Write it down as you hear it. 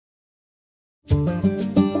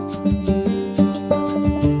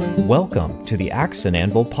Welcome to the Axe and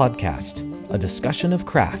Anvil Podcast, a discussion of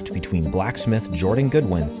craft between blacksmith Jordan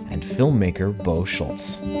Goodwin and filmmaker Bo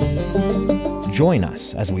Schultz. Join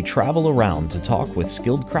us as we travel around to talk with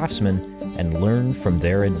skilled craftsmen and learn from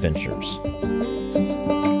their adventures.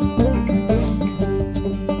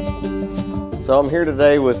 So I'm here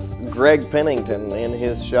today with Greg Pennington in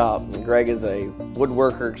his shop. Greg is a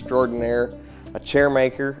woodworker extraordinaire, a chair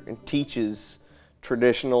maker, and teaches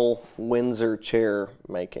traditional Windsor chair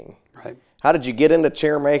making. Right. How did you get into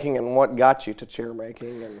chair making, and what got you to chair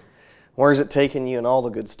making, and where's it taken you, and all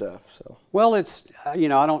the good stuff? So. Well, it's, I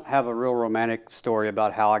don't have a real romantic story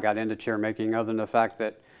about how I got into chair making other than the fact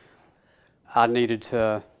that I needed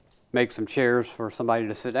to make some chairs for somebody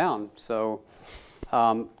to sit down. So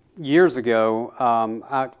years ago,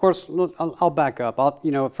 of course, I'll back up.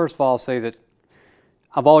 First of all, I'll say that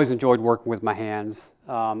I've always enjoyed working with my hands.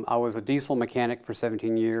 I was a diesel mechanic for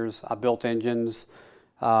 17 years. I built engines.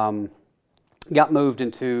 Got moved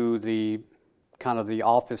into the kind of the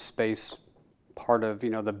office space part of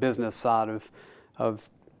the business side of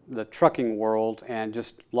the trucking world, and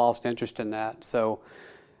just lost interest in that. So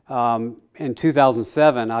in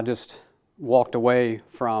 2007, I just walked away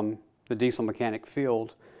from the diesel mechanic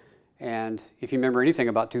field. And if you remember anything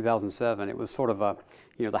about 2007, it was sort of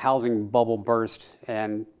the housing bubble burst,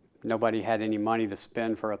 and nobody had any money to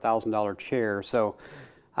spend for a $1,000 chair. So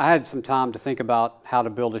I had some time to think about how to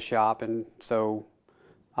build a shop, and so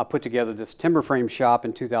I put together this timber frame shop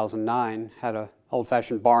in 2009, had a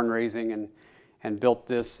old-fashioned barn raising, and built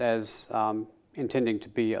this as intending to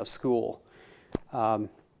be a school. So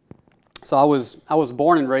I was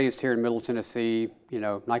born and raised here in Middle Tennessee,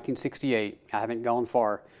 1968. I haven't gone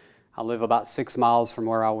far. I live about 6 miles from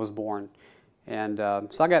where I was born. And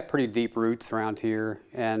so I got pretty deep roots around here,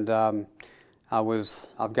 and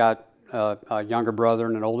I've got a younger brother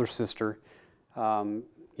and an older sister.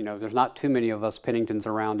 There's not too many of us Penningtons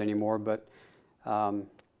around anymore, but I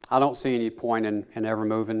don't see any point in ever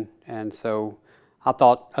moving. And so I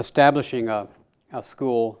thought establishing a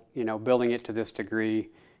school, building it to this degree,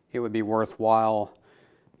 it would be worthwhile,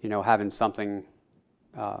 having something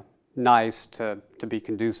nice to be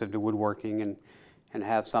conducive to woodworking, and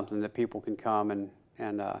have something that people can come and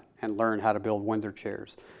learn how to build Windsor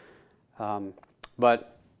chairs.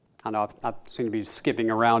 But I know I seem to be skipping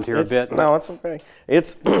around here a bit. No, it's okay. It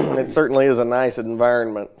certainly is a nice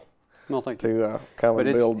environment to come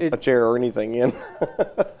and build a chair or anything in.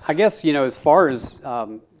 I guess as far as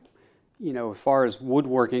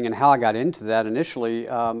woodworking and how I got into that initially,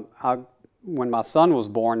 when my son was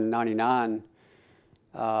born in '99.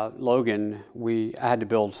 Logan, I had to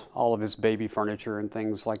build all of his baby furniture and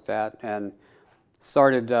things like that, and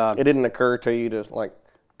started. It didn't occur to you to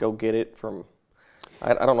go get it from.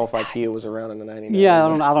 I don't know if IKEA was around in the '90s. Yeah, I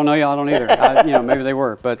don't know. I don't either. Maybe they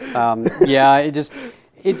were, but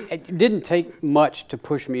it didn't take much to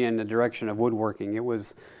push me in the direction of woodworking. It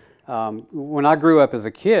was when I grew up as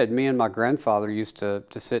a kid. Me and my grandfather used to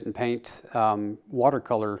sit and paint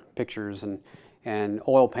watercolor pictures and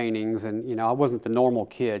oil paintings, and I wasn't the normal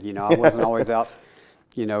kid. I wasn't always out,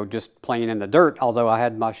 just playing in the dirt. Although I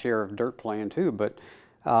had my share of dirt playing too, but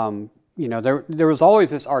there was always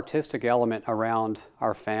this artistic element around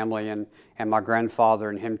our family, and my grandfather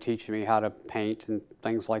and him teaching me how to paint and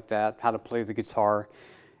things like that, how to play the guitar,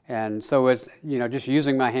 and so it's just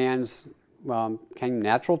using my hands came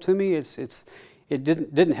natural to me. It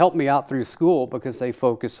didn't help me out through school because they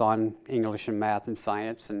focus on English and math and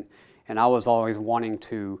science, and I was always wanting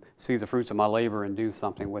to see the fruits of my labor and do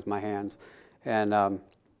something with my hands. And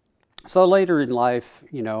so later in life,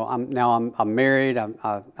 I'm married.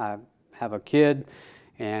 I have a kid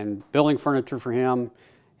and building furniture for him.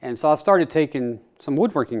 And so I started taking some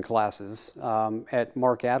woodworking classes at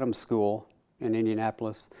Mark Adams School in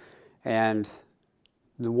Indianapolis. And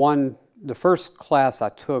the first class I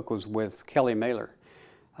took was with Kelly Mailer.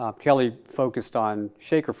 Kelly focused on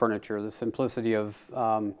shaker furniture, the simplicity of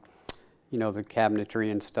the cabinetry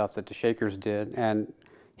and stuff that the Shakers did. And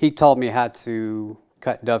he taught me how to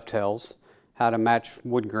cut dovetails, how to match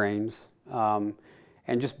wood grains, and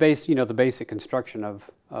just the basic construction of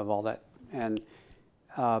all that. And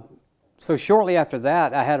so shortly after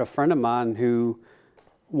that, I had a friend of mine who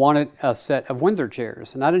wanted a set of Windsor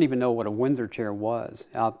chairs, and I didn't even know what a Windsor chair was.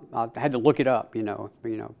 I had to look it up,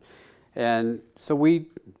 And so we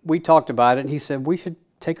talked about it, and he said, we should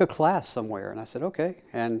take a class somewhere. And I said, okay.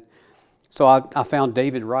 And so I found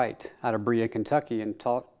David Wright out of Brea, Kentucky, and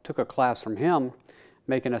took a class from him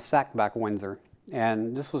making a sackback Windsor.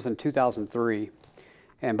 And this was in 2003.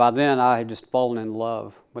 And by then I had just fallen in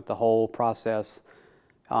love with the whole process.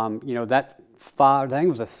 I think it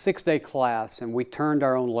was a 6-day class, and we turned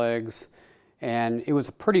our own legs, and it was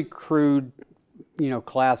a pretty crude,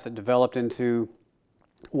 class that developed into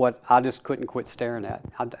what I just couldn't quit staring at.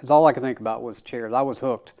 That's all I could think about was chairs. I was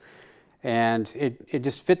hooked, and it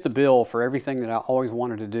just fit the bill for everything that I always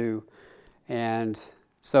wanted to do. And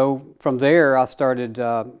so from there, I started.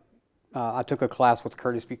 I took a class with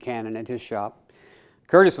Curtis Buchanan at his shop.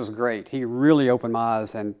 Curtis was great. He really opened my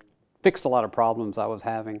eyes and fixed a lot of problems I was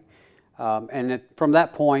having. From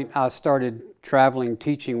that point, I started traveling,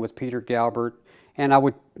 teaching with Peter Galbert, and I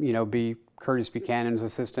would, be Curtis Buchanan's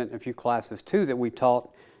assistant in a few classes too that we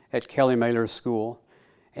taught at Kelly Mailer's school.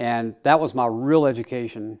 And that was my real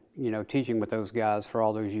education, teaching with those guys for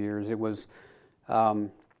all those years. It was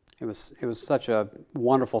such a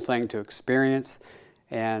wonderful thing to experience,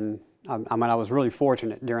 and I was really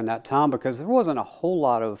fortunate during that time because there wasn't a whole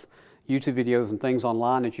lot of YouTube videos and things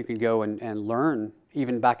online that you could go and learn,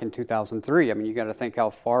 even back in 2003. I mean, you got to think how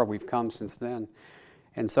far we've come since then.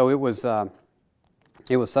 And so it was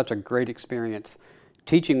such a great experience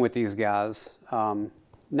teaching with these guys,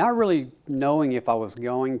 not really knowing if I was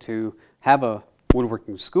going to have a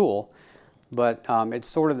woodworking school, but it's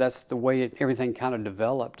sort of, that's the way everything kind of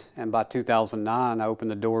developed. And by 2009, I opened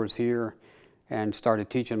the doors here and started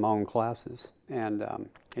teaching my own classes. And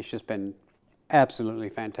it's just been absolutely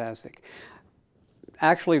fantastic.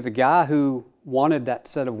 Actually, the guy who wanted that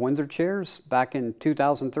set of Windsor chairs back in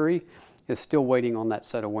 2003 is still waiting on that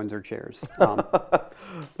set of Windsor chairs.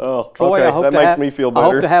 Oh, Troy, okay. That makes me feel better.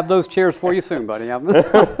 I hope to have those chairs for you soon, buddy.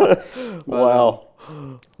 Wow.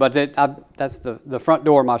 But that's the front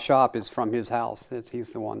door of my shop is from his house.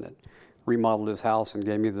 He's the one that remodeled his house and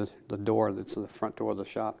gave me the door that's the front door of the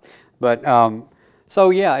shop. But so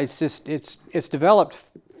yeah, it's developed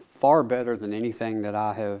far better than anything that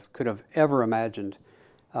I could have ever imagined.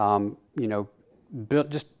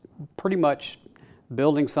 Just pretty much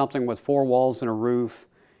building something with 4 walls and a roof,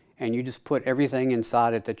 and you just put everything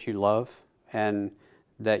inside it that you love and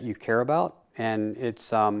that you care about, and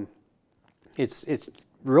it's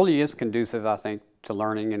really is conducive, I think, to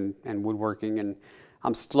learning and woodworking. And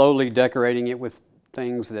I'm slowly decorating it with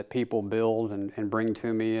things that people build and bring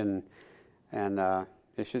to me, and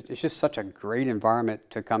it's just such a great environment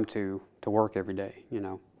to come to work every day,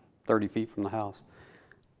 30 feet from the house.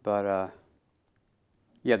 But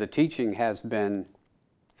yeah, the teaching has been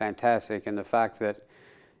fantastic, and the fact that,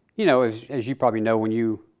 as you probably know, when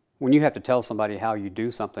you have to tell somebody how you do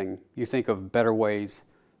something, you think of better ways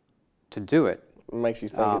to do it. It makes you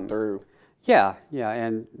think it through. Yeah,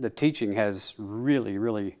 and the teaching has really,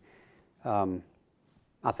 really,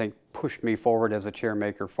 I think, pushed me forward as a chair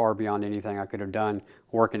maker far beyond anything I could have done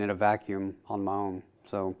working in a vacuum on my own.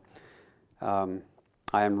 So I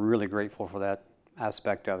am really grateful for that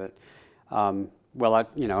aspect of it. Will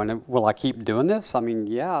I keep doing this? I mean,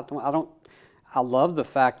 yeah, I love the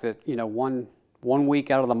fact that, one week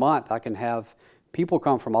out of the month I can have people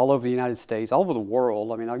come from all over the United States, all over the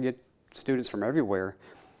world. I mean, I get students from everywhere,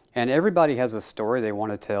 and everybody has a story they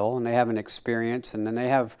want to tell, and they have an experience, and then they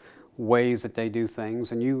have ways that they do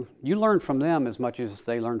things, and you learn from them as much as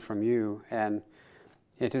they learn from you. And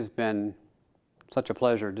it has been such a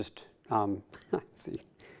pleasure. Just see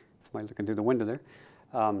somebody looking through the window there.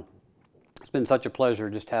 It's been such a pleasure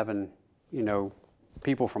just having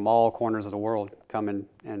people from all corners of the world come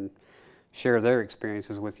and share their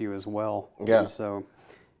experiences with you as well. Yeah. And so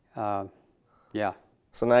yeah.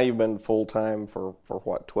 So now you've been full time for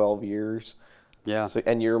what, 12 years? Yeah. So,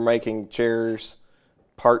 and you're making chairs.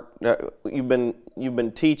 You've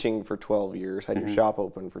been teaching for 12 years. Had your shop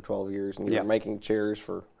open for 12 years, and you were making chairs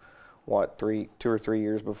for what, 2 or 3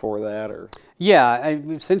 years before that, or? Yeah,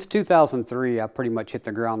 since 2003, I pretty much hit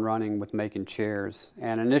the ground running with making chairs.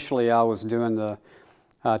 And initially, I was doing the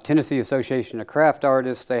Tennessee Association of Craft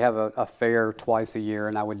Artists. They have a fair twice a year,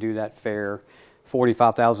 and I would do that fair.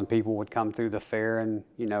 45,000 people would come through the fair and,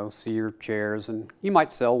 see your chairs, and you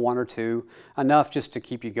might sell 1 or 2, enough just to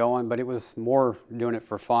keep you going, but it was more doing it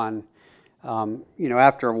for fun.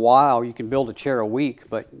 After a while, you can build a chair a week,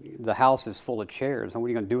 but the house is full of chairs, and what are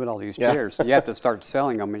you going to do with all these chairs? So you have to start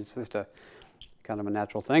selling them. It's just a kind of a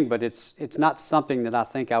natural thing, but it's not something that I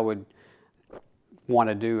think I would want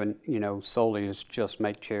to do, and solely is just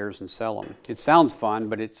make chairs and sell them. It sounds fun,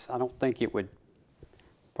 but I don't think it would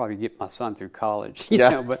probably get my son through college,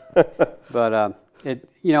 but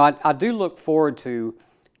I do look forward to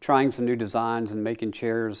trying some new designs and making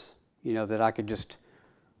chairs, that I could just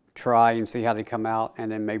try and see how they come out, and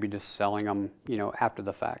then maybe just selling them, after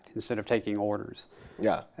the fact instead of taking orders.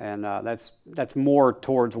 Yeah. And that's more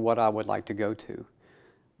towards what I would like to go to,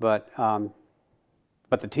 but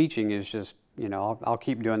the teaching is just I'll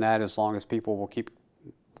keep doing that as long as people will keep,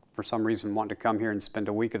 for some reason, wanting to come here and spend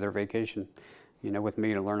a week of their vacation, with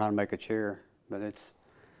me to learn how to make a chair. But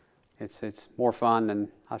it's more fun than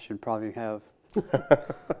I should probably have.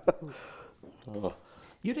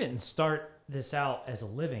 You didn't start this out as a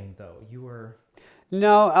living, though. You were...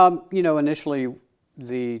 No, initially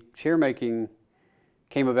the chair making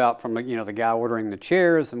came about from, the guy ordering the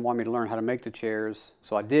chairs and wanted me to learn how to make the chairs.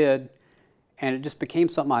 So I did. And it just became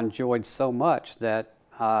something I enjoyed so much that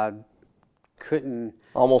I couldn't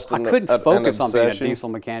focus on being a diesel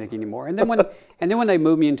mechanic anymore. And then when they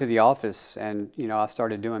moved me into the office and I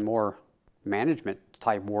started doing more management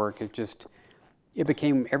type work, it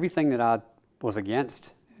became everything that I was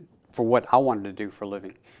against for what I wanted to do for a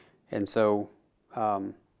living. And so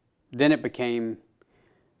then it became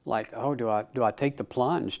like, oh, do I take the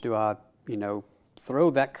plunge? Do I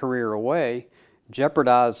throw that career away,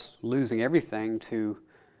 jeopardize losing everything to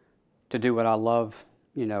do what I love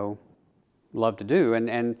to do?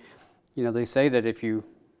 And they say that if you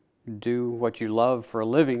do what you love for a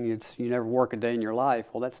living, you never work a day in your life.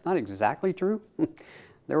 Well, that's not exactly true.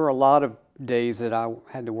 There were a lot of days that I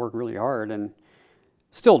had to work really hard, and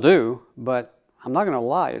still do, but I'm not going to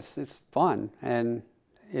lie, it's fun, and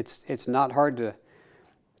it's not hard to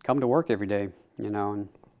come to work every day,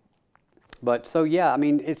 But so yeah, I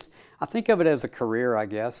mean, I think of it as a career, I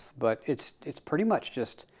guess, but it's pretty much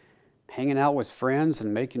just hanging out with friends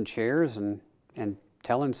and making chairs and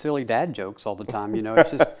telling silly dad jokes all the time.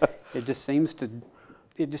 It just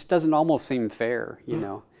doesn't almost seem fair,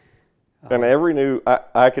 And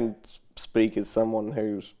I can speak as someone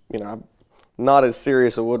who's, I'm not as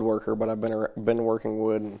serious a woodworker, but I've been working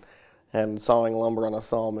wood and sawing lumber on a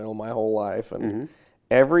sawmill my whole life, and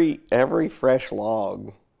every fresh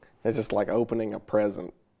log is just like opening a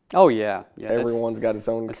present. Oh yeah. Everyone's got its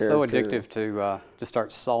own character. It's so addictive to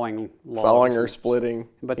start sawing logs. Sawing or splitting.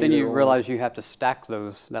 But then you realize you have to stack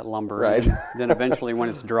that lumber. Right. And then eventually, when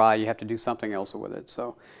it's dry, you have to do something else with it.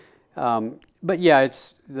 So, but yeah,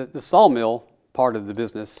 it's the sawmill part of the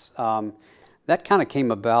business. That kind of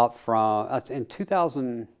came about from in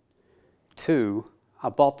 2002. I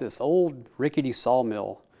bought this old rickety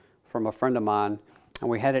sawmill from a friend of mine, and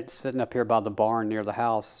we had it sitting up here by the barn near the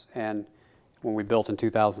house. And when we built in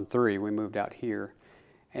 2003, we moved out here.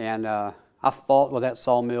 And I fought with that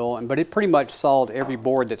sawmill, but it pretty much sawed every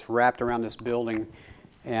board that's wrapped around this building.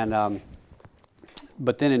 And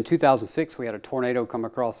but then in 2006, we had a tornado come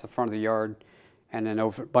across the front of the yard, and then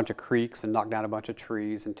over a bunch of creeks and knocked down a bunch of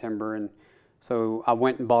trees and timber. And so I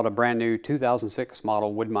went and bought a brand new 2006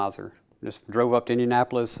 model Wood-Mizer. Just drove up to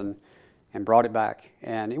Indianapolis and brought it back.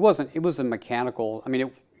 And it was a mechanical, I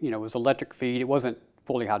mean, it was electric feed. It wasn't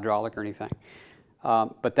fully hydraulic or anything.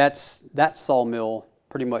 But that sawmill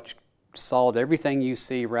pretty much sawed everything you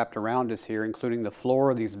see wrapped around us here, including the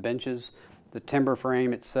floor of these benches, the timber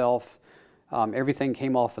frame itself. Everything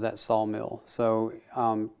came off of that sawmill. So,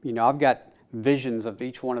 I've got visions of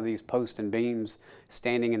each one of these posts and beams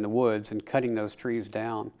standing in the woods and cutting those trees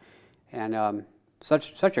down. And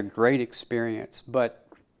such a great experience, but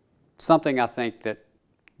something I think that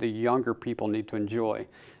the younger people need to enjoy.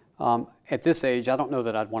 At this age, I don't know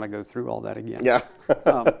that I'd want to go through all that again. Yeah.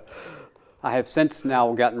 I have since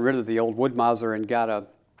now gotten rid of the old Wood-Mizer and got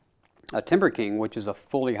a Timber King, which is a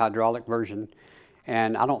fully hydraulic version,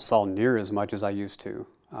 and I don't saw near as much as I used to.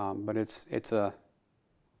 But it's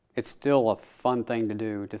still a fun thing to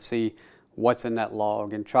do, to see what's in that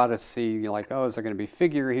log and try to see, is there going to be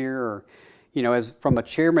figure here? Or, as from a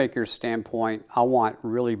chair maker's standpoint, I want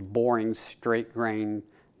really boring, straight grain,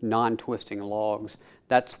 non-twisting logs.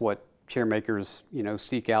 That's what chair makers,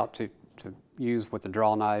 seek out to use with the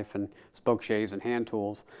draw knife and spoke shaves and hand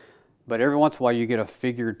tools. But every once in a while you get a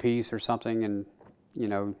figured piece or something, and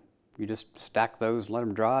you just stack those, let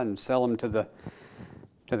them dry, and sell them to the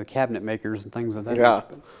cabinet makers and things of that. Yeah.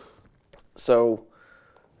 So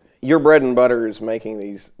your bread and butter is making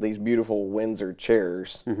these beautiful Windsor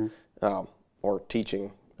chairs, or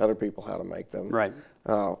teaching other people how to make them. Right.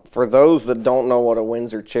 For those that don't know what a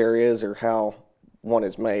Windsor chair is or how one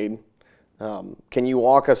is made, can you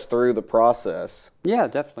walk us through the process? Yeah,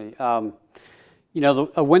 definitely.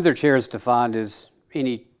 A Windsor chair is defined as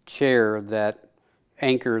any chair that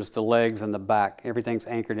anchors the legs and the back. Everything's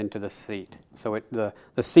anchored into the seat. So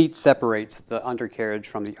the seat separates the undercarriage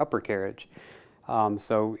from the upper carriage.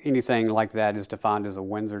 So anything like that is defined as a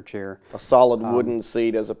Windsor chair. A solid wooden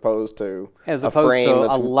seat as opposed to a frame to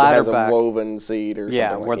that a ladder has back. A woven seat or yeah,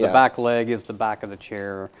 something. Where the back leg is the back of the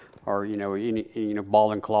chair, or any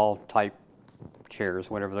ball and claw type chairs,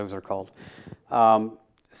 whatever those are called.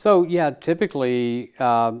 So yeah, typically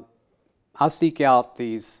I seek out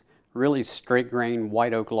these really straight grain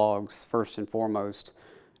white oak logs first and foremost.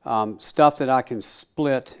 Stuff that I can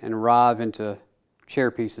split and rive into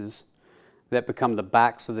chair pieces that become the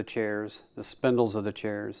backs of the chairs, the spindles of the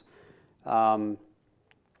chairs.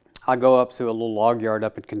 I go up to a little log yard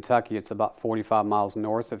up in Kentucky. It's about 45 miles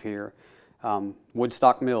north of here.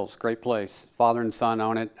 Woodstock Mills, great place. Father and son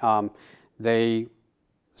own it. They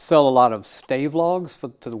sell a lot of stave logs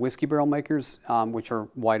to the whiskey barrel makers, which are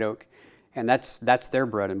white oak, and that's their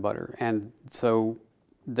bread and butter. And so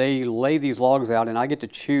they lay these logs out, and I get to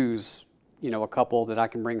choose, a couple that I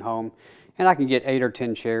can bring home, and I can get 8 or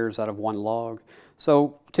 10 chairs out of one log.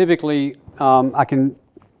 So typically, I can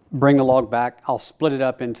bring the log back. I'll split it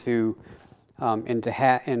up in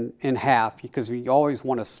half, because you always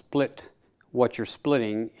want to split what you're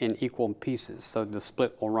splitting in equal pieces, so the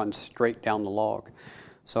split will run straight down the log.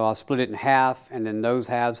 So I'll split it in half, and then those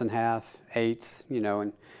halves in half, eighths,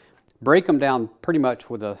 and break them down pretty much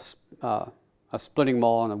with a splitting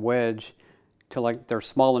maul and a wedge till they're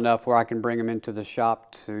small enough where I can bring them into the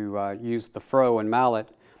shop to use the froe and mallet,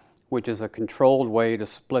 which is a controlled way to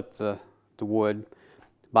split the wood.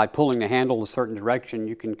 By pulling the handle a certain direction,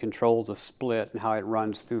 you can control the split and how it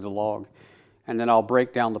runs through the log. And then I'll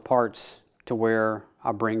break down the parts to where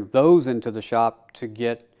I bring those into the shop to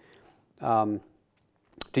get to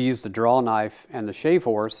use the draw knife and the shave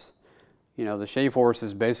horse. The shave horse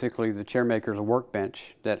is basically the chairmaker's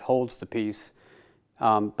workbench that holds the piece.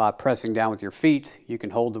 By pressing down with your feet, you can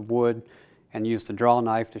hold the wood and use the draw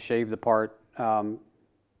knife to shave the part,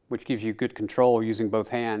 which gives you good control using both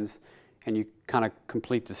hands. And you kind of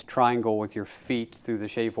complete this triangle with your feet through the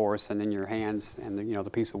shave horse and then your hands and the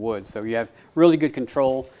piece of wood. So you have really good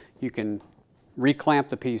control. You can reclamp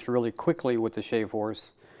the piece really quickly with the shave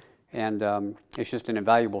horse, and it's just an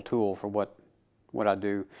invaluable tool for what I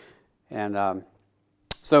do. And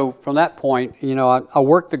so from that point, I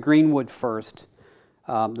work the green wood first.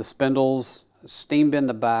 The spindles, steam bend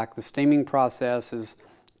the back. The steaming process is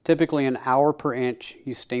typically an hour per inch.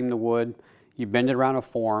 You steam the wood, you bend it around a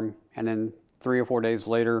form, and then 3 or 4 days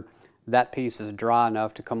later, that piece is dry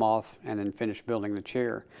enough to come off and then finish building the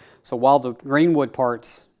chair. So while the green wood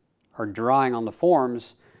parts are drying on the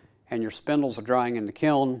forms and your spindles are drying in the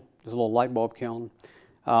kiln, there's a little light bulb kiln,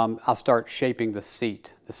 I'll start shaping the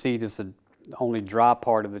seat. The seat is the only dry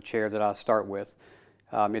part of the chair that I start with.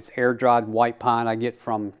 It's air-dried white pine I get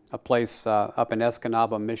from a place up in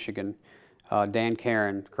Escanaba, Michigan. Dan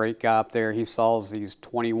Karen, great guy up there. He saws these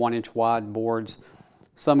 21-inch wide boards,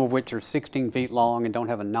 some of which are 16 feet long and don't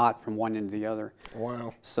have a knot from one end to the other.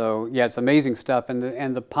 Wow. So yeah, it's amazing stuff. And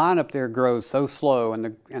the pine up there grows so slow, and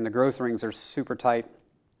the growth rings are super tight,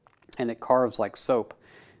 and it carves like soap,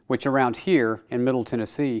 which around here in Middle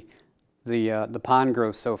Tennessee, the pine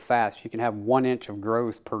grows so fast. You can have 1 inch of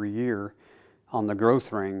growth per year on the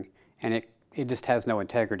growth ring, and it just has no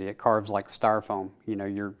integrity. It carves like styrofoam.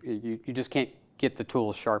 You just can't get the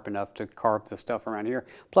tools sharp enough to carve the stuff around here.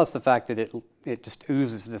 Plus the fact that it just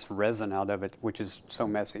oozes this resin out of it, which is so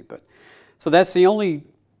messy. So that's the only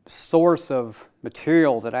source of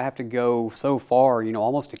material that I have to go so far,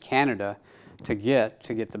 almost to Canada to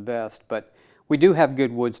get the best. But we do have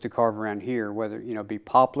good woods to carve around here, whether it be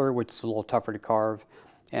poplar, which is a little tougher to carve,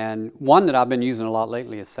 and one that I've been using a lot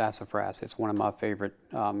lately is sassafras. It's one of my favorite,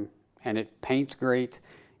 and it paints great.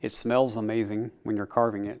 It smells amazing when you're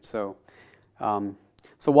carving it. So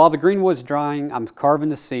while the green wood's drying, I'm carving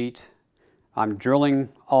the seat. I'm drilling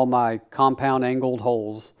all my compound angled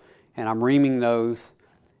holes, and I'm reaming those.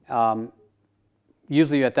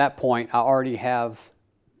 Usually at that point, I already have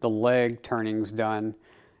the leg turnings done,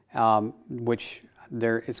 which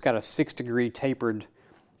it's got a 6-degree tapered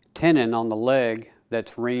tenon on the leg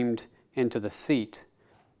that's reamed into the seat,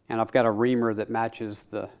 and I've got a reamer that matches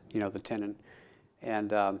the tenon.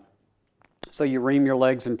 And so you ream your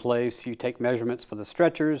legs in place. You take measurements for the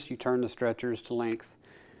stretchers. You turn the stretchers to length,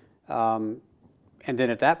 and then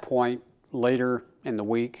at that point, later in the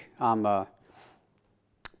week, I'm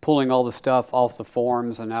pulling all the stuff off the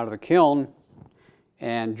forms and out of the kiln,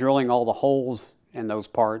 and drilling all the holes in those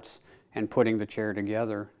parts and putting the chair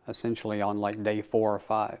together, essentially on like day 4 or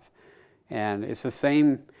 5. And it's the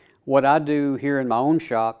same. What I do here in my own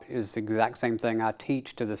shop is the exact same thing I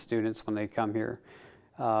teach to the students when they come here.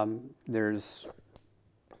 There's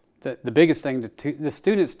the biggest thing the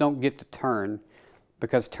students don't get to turn,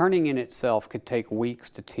 because turning in itself could take weeks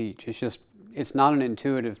to teach. It's not an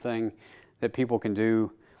intuitive thing that people can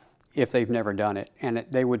do if they've never done it. And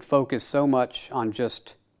they would focus so much on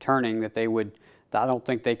just turning that I don't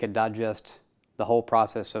think they could digest the whole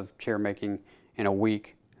process of chair making in a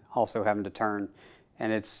week, also having to turn.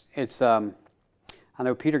 And I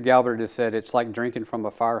know Peter Galbraith has said it's like drinking from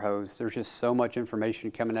a fire hose. There's just so much information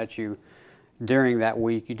coming at you during that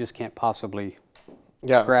week, you just can't possibly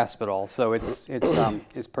grasp it all. So it's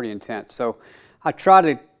pretty intense. So I try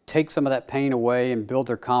to take some of that pain away and build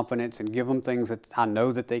their confidence and give them things that I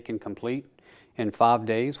know that they can complete in 5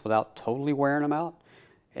 days without totally wearing them out.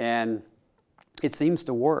 And it seems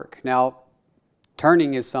to work. Now,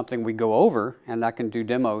 turning is something we go over, and I can do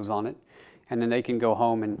demos on it, and then they can go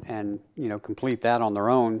home and complete that on their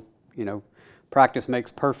own. Practice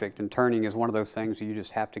makes perfect, and turning is one of those things you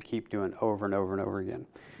just have to keep doing over and over and over again.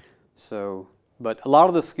 So, but a lot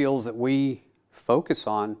of the skills that we focus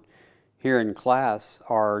on here in class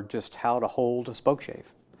are just how to hold a spoke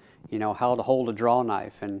shave, how to hold a draw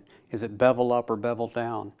knife, and is it bevel up or bevel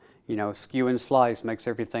down? Skew and slice makes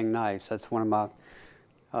everything nice. That's one of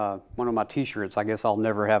my T-shirts. I guess I'll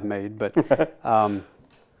never have made, but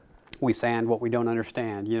we sand what we don't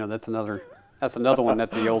understand. That's another one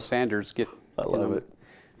that the old sanders get. I love it.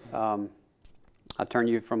 I turn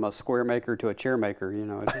you from a square maker to a chair maker.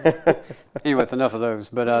 Anyway, it's enough of those.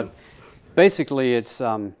 But basically, it's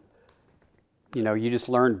you just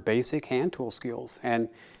learn basic hand tool skills and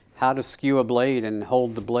how to skew a blade and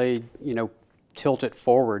hold the blade. Tilt it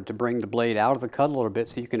forward to bring the blade out of the cut a little bit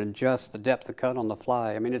so you can adjust the depth of cut on the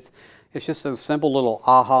fly. I mean, it's just those simple little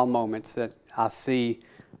aha moments that I see,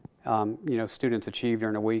 students achieve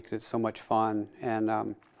during the week. That's so much fun,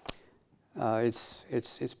 and it's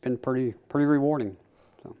been pretty rewarding.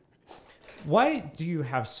 So. Why do you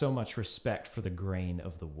have so much respect for the grain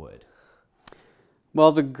of the wood?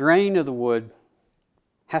 Well, the grain of the wood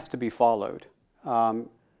has to be followed. For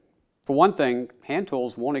one thing, hand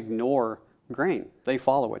tools won't ignore grain. They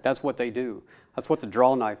follow it. That's what they do. That's what the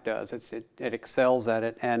draw knife does. It excels at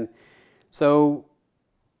it. And so,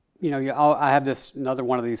 I have another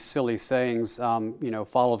one of these silly sayings,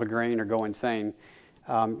 follow the grain or go insane.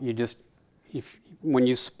 When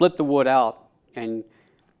you split the wood out, and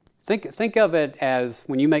think of it as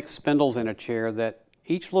when you make spindles in a chair, that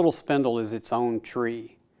each little spindle is its own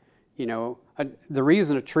tree. The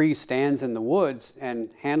reason a tree stands in the woods and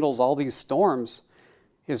handles all these storms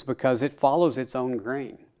is because it follows its own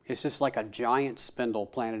grain. It's just like a giant spindle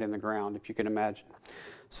planted in the ground, if you can imagine.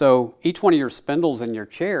 So each one of your spindles in your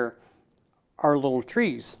chair are little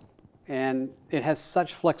trees, and it has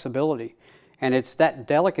such flexibility, and it's that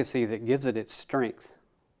delicacy that gives it its strength.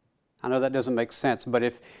 I know that doesn't make sense,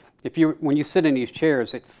 but when you sit in these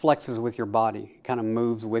chairs, it flexes with your body, it kind of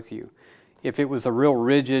moves with you. If it was a real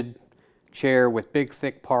rigid chair with big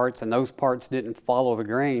thick parts and those parts didn't follow the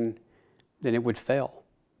grain, then it would fail.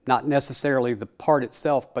 Not necessarily the part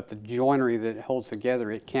itself, but the joinery that it holds together.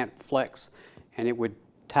 It can't flex, and it would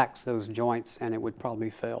tax those joints, and it would probably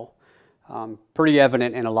fail. Pretty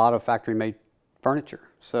evident in a lot of factory-made furniture.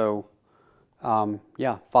 So,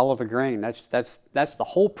 follow the grain. That's the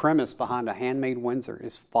whole premise behind a handmade Windsor,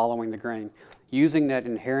 is following the grain, using that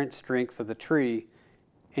inherent strength of the tree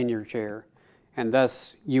in your chair, and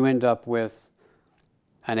thus you end up with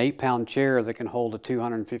an 8-pound chair that can hold a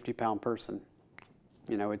 250-pound person.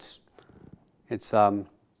 It's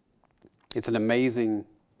an amazing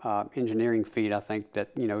engineering feat. I think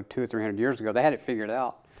that 200 or 300 years ago they had it figured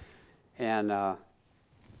out, and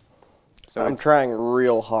so I'm trying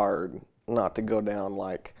real hard not to go down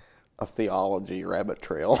like a theology rabbit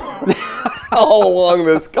trail all along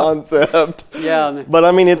this concept. Yeah, but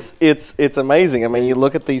I mean it's amazing. I mean, you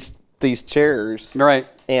look at these chairs, right,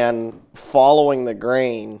 and following the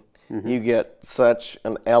grain, you get such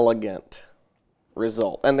an elegant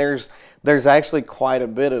result. And there's actually quite a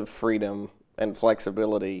bit of freedom and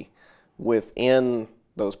flexibility within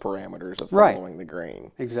those parameters of following the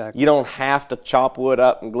grain. Exactly. You don't have to chop wood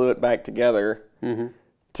up and glue it back together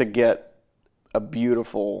to get a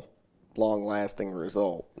beautiful, long-lasting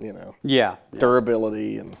result, Yeah.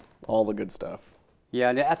 Durability and all the good stuff. Yeah,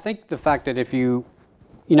 and I think the fact that if you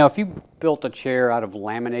built a chair out of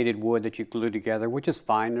laminated wood that you glue together, which is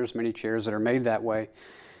fine, there's many chairs that are made that way,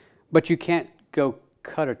 but you can't go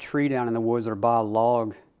cut a tree down in the woods or buy a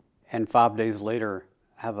log and 5 days later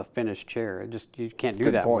have a finished chair. You can't do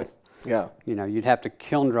that. Good point. Yeah. You'd have to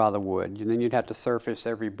kiln dry the wood, and then you'd have to surface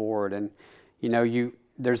every board, and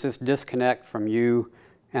there's this disconnect from you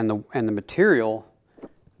and the material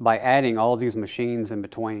by adding all these machines in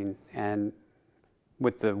between. And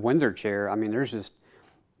with the Windsor chair, I mean,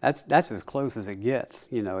 that's as close as it gets.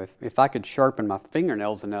 If I could sharpen my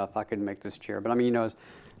fingernails enough, I could make this chair. But I mean,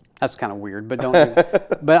 that's kind of weird, but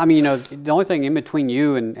but I mean, the only thing in between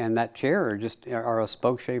you and that chair are a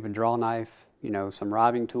spoke shave and draw knife, some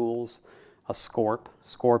riving tools, a scorp.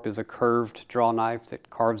 Scorp is a curved draw knife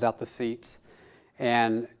that carves out the seats.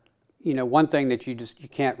 And one thing that you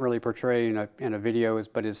can't really portray in a video is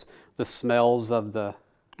the smells of the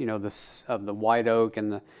of the white oak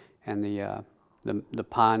and the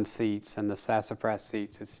pine seats and the sassafras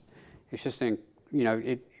seats. It's just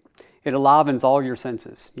it enlivens all your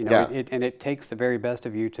senses. It takes the very best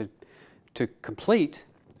of you to complete,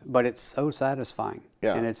 but it's so satisfying.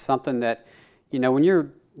 Yeah. And it's something that when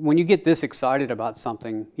you get this excited about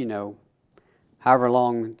something, however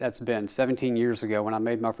long that's been, 17 years ago when I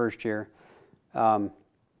made my first chair, I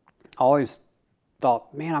always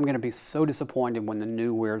thought, man, I'm going to be so disappointed when the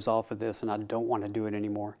new wears off of this and I don't want to do it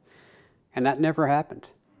anymore. And that never happened,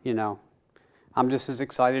 I'm just as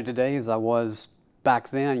excited today as I was back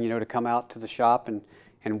then, to come out to the shop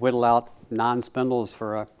and whittle out 9 spindles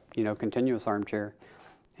for a, continuous armchair.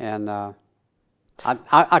 And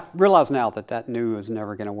I realize now that new is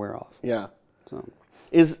never going to wear off. Yeah. So.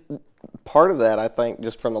 Is part of that, I think,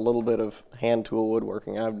 just from a little bit of hand tool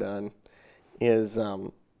woodworking I've done, is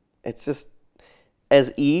it's just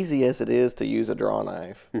as easy as it is to use a draw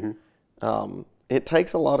knife. Mm-hmm. It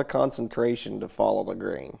takes a lot of concentration to follow the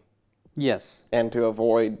grain. Yes. And to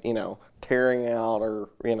avoid, tearing out or,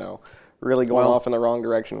 really going off in the wrong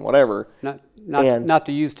direction, whatever. Not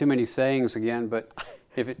to use too many sayings again, but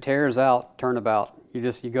if it tears out, turn about.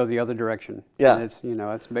 You go the other direction. Yeah. And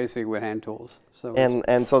it's basically with hand tools. So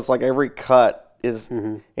and so it's like every cut is,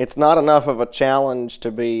 it's not enough of a challenge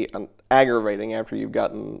to be aggravating after you've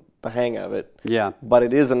gotten the hang of it. Yeah. But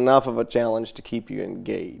it is enough of a challenge to keep you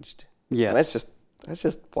engaged. Yes. And that's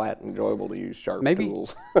just flat enjoyable to use sharp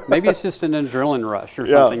tools. Maybe it's just an adrenaline rush or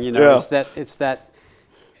something. Yeah. It's that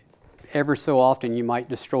ever so often you might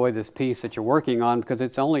destroy this piece that you're working on because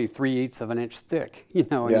it's only 3/8 of an inch thick.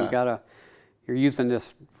 And you're using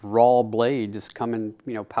this raw blade just coming,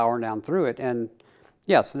 powering down through it. And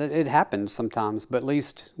yes, it happens sometimes, but at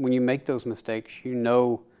least when you make those mistakes,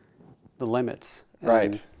 the limits.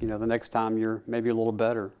 Right. And, the next time you're maybe a little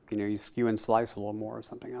better. You skew and slice a little more or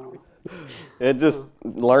something. I don't know. It just,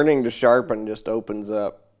 learning to sharpen just opens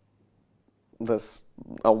up a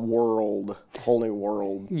whole new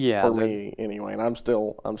world for me anyway. And I'm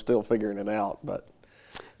still figuring it out, but.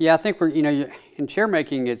 Yeah, I think in chair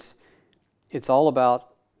making, it's all about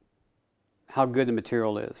how good the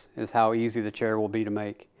material is how easy the chair will be to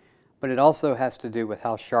make. But it also has to do with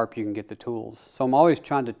how sharp you can get the tools. So I'm always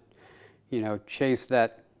trying to, chase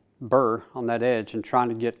that burr on that edge and trying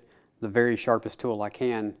to get the very sharpest tool I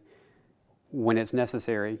can when it's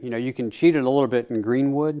necessary. You can cheat it a little bit in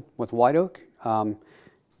green wood with white oak.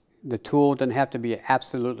 The tool doesn't have to be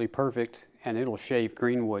absolutely perfect, and it'll shave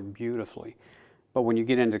green wood beautifully. But when you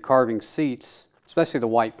get into carving seats, especially the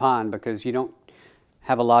white pine, because you don't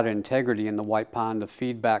have a lot of integrity in the white pine, the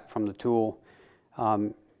feedback from the tool.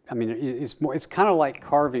 It's kind of like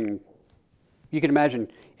carving. You can imagine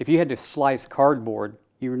if you had to slice cardboard,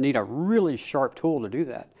 you would need a really sharp tool to do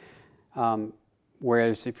that.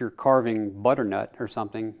 Whereas if you're carving butternut or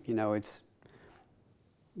something, you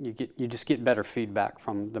just get better feedback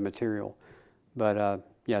from the material. But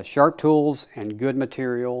sharp tools and good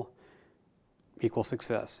material equal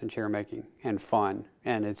success in chair making and fun.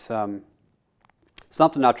 And it's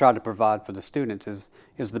something I try to provide for the students is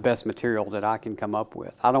the best material that I can come up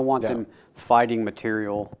with. I don't want them fighting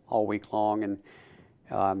material all week long. And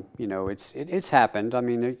it's happened. I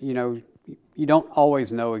mean, you don't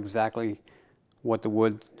always know exactly what the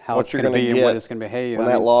wood, how it's going to be and what it's going to behave. When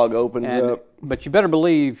that log opens up. But you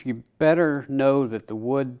better know that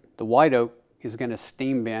the white oak is going to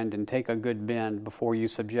steam bend and take a good bend before you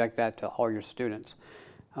subject that to all your students.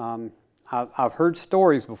 I've heard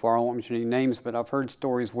stories before, I won't mention any names, but I've heard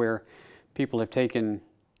stories where people have taken,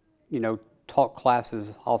 taught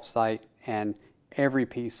classes off-site and every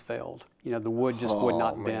piece failed. The wood just would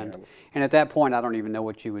not bend. And at that point, I don't even know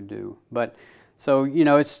what you would do. But so,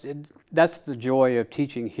 that's the joy of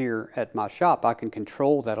teaching here at my shop. I can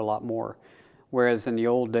control that a lot more. Whereas in the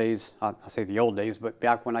old days, I say the old days, but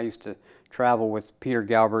back when I used to travel with Peter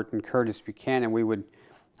Galbert and Curtis Buchanan,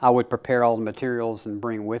 I would prepare all the materials and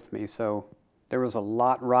bring with me. So there was a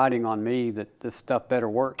lot riding on me that this stuff better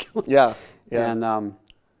work. Yeah. And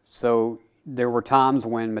so there were times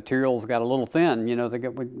when materials got a little thin, they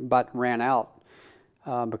about ran out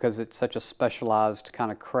because it's such a specialized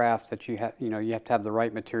kind of craft that you have to have the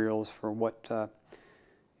right materials for what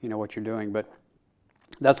you're doing. But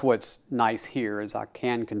that's what's nice here is I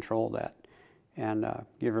can control that and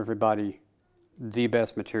give everybody the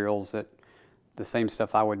best materials, that the same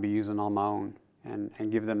stuff I would be using on my own,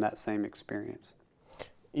 and give them that same experience.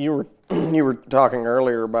 You were talking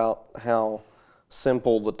earlier about how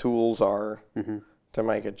simple the tools are to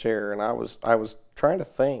make a chair, and I was trying to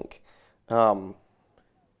think.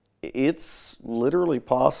 It's literally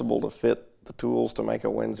possible to fit the tools to make a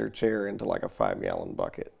Windsor chair into like a 5-gallon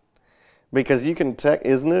bucket. Because you can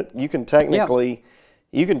isn't it? You can technically,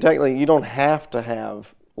 you don't have to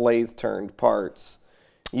have lathe turned parts.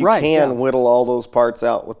 You can whittle all those parts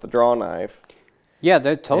out with the draw knife. Yeah,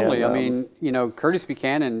 that totally. And, I mean, Curtis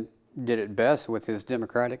Buchanan did it best with his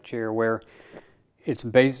Democratic chair, where it's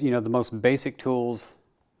the most basic tools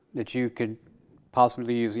that you could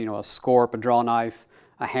possibly use. A scorp, a draw knife,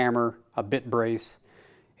 a hammer, a bit brace,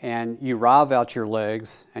 and you rive out your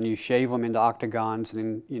legs and you shave them into octagons,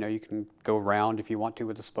 and then you can go round if you want to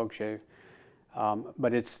with a spoke shave.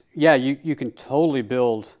 But you can totally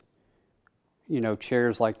build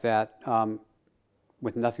chairs like that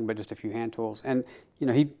with nothing but just a few hand tools. And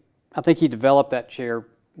I think he developed that chair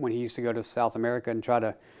when he used to go to South America and try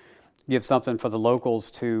to give something for the locals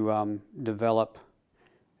to develop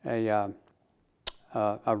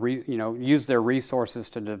use their resources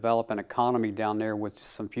to develop an economy down there with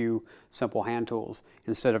some few simple hand tools,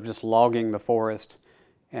 instead of just logging the forest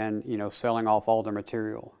and selling off all their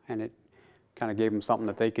material. And it kind of gave them something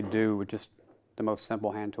that they could do with just the most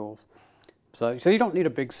simple hand tools. So you don't need a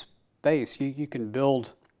big space. You can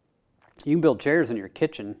build chairs in your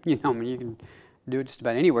kitchen. You can do it just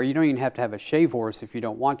about anywhere. You don't even have to have a shave horse if you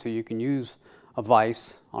don't want to. You can use a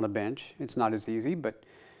vise on a bench. It's not as easy, but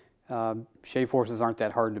shave horses aren't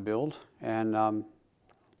that hard to build. And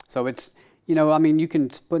so it's, you can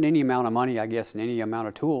put any amount of money, I guess, in any amount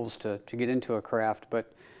of tools to get into a craft,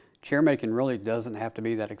 but chair making really doesn't have to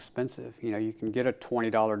be that expensive. You can get a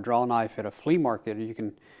 $20 draw knife at a flea market, or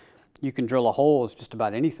you can drill a hole with just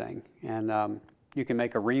about anything. And you can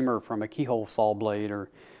make a reamer from a keyhole saw blade, or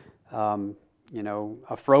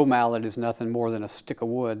a froe mallet is nothing more than a stick of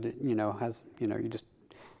wood. You just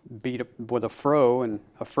beat it with a froe, and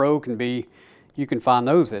a froe you can find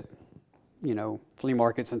those at flea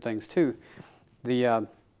markets and things too.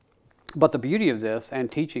 But the beauty of this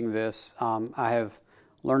and teaching this, I have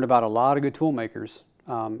learned about a lot of good tool makers,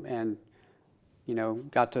 and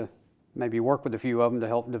got to maybe work with a few of them to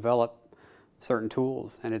help develop certain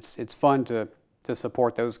tools, and it's fun to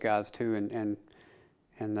support those guys too, and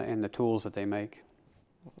the tools that they make.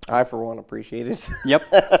 I, for one, appreciate it. Yep.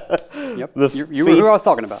 You were who I was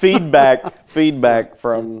talking about. Feedback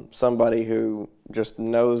from somebody who just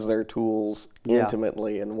knows their tools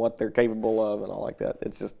intimately and what they're capable of and all like that.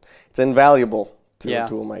 It's invaluable to a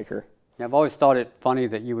tool maker. Yeah, I've always thought it funny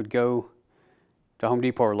that you would go to Home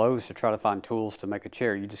Depot or Lowe's to try to find tools to make a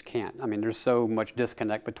chair. You just can't. I mean, there's so much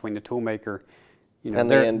disconnect between the tool maker.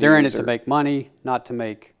 And they're in it to make money, not to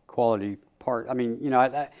make quality part. I mean,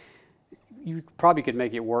 you probably could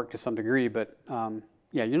make it work to some degree, but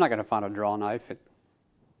you're not going to find a draw knife at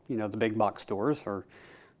the big box stores, or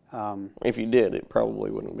if you did, it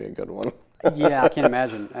probably wouldn't be a good one. Yeah, I can't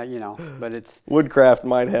imagine. But it's Woodcraft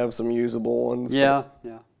might have some usable ones. Yeah.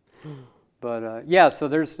 But so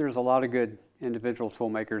there's a lot of good individual tool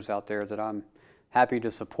makers out there that I'm happy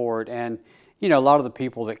to support, and a lot of the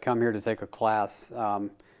people that come here to take a class,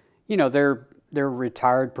 they're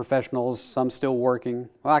retired professionals, some still working.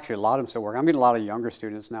 Well, actually, a lot of them still working. I mean, a lot of younger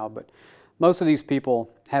students now, but most of these people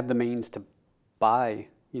have the means to buy,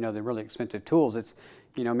 the really expensive tools. It's,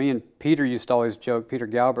 me and Peter used to always joke, Peter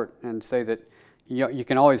Galbert, and say that you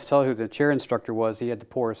can always tell who the chair instructor was. He had the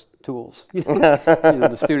poorest tools.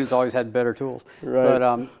 The students always had better tools.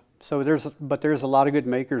 Right. But there's a lot of good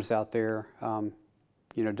makers out there,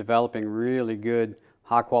 developing really good,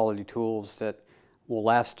 high quality tools that will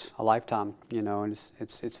last a lifetime, and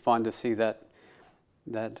it's fun to see that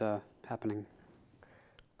happening.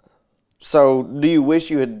 So, do you wish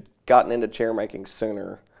you had gotten into chair making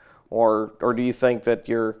sooner, or do you think that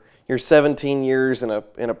your 17 years in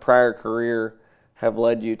a prior career have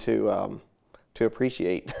led you to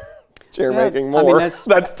appreciate chair making more? That's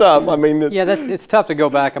tough. I mean, it's tough to go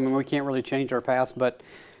back. I mean, we can't really change our past, but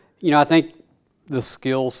I think the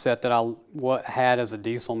skill set that I had as a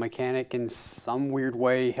diesel mechanic in some weird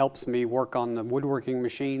way helps me work on the woodworking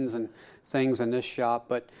machines and things in this shop.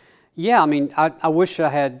 But yeah, I mean, I wish I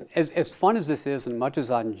had, as fun as this is and much as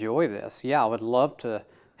I enjoy this, I would love to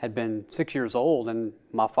have been 6 years old and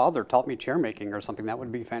my father taught me chair making or something. That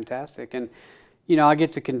would be fantastic. And, I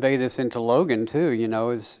get to convey this into Logan too,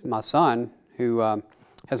 is my son who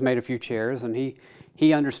has made a few chairs, and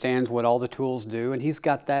he understands what all the tools do, and he's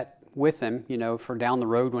got that with him, for down the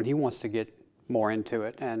road when he wants to get more into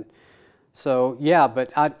it. And so,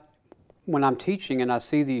 but when I'm teaching and I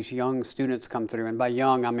see these young students come through, and by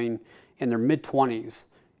young, I mean in their mid-20s,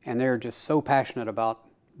 and they're just so passionate about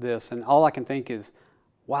this, and all I can think is,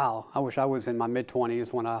 wow, I wish I was in my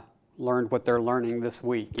mid-20s when I learned what they're learning this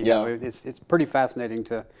week. It's pretty fascinating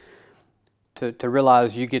to to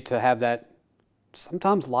realize you get to have that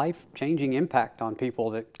sometimes life-changing impact on people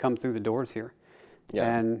that come through the doors here.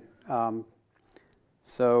 Yeah. And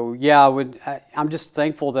so, yeah, I'm just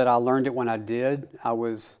thankful that I learned it when I did. I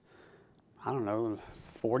was, I don't know,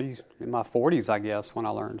 in my 40s, I guess, when I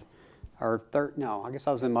learned. No, I guess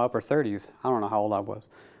I was in my upper 30s. I don't know how old I was.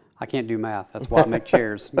 I can't do math. That's why I make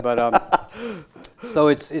chairs. But so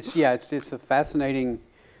it's a fascinating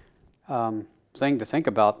thing to think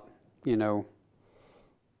about, you know.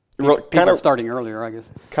 People starting earlier, I guess.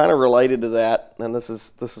 Kind of related to that, and this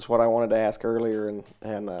is what I wanted to ask earlier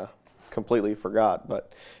and completely forgot,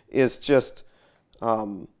 but it's just,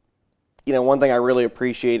 one thing I really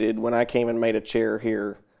appreciated when I came and made a chair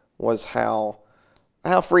here was how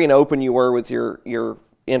free and open you were with your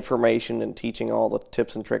information and teaching all the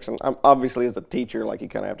tips and tricks. And obviously, as a teacher, like, you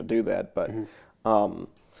kind of have to do that, but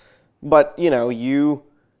but you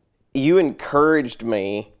encouraged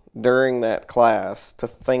me during that class to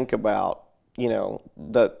think about,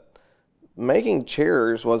 that making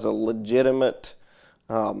chairs was a legitimate,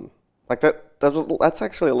 that's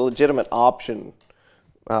actually a legitimate option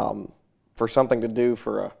for something to do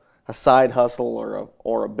for a side hustle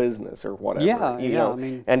or a business or whatever. Yeah, I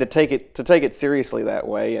mean, and to take it seriously that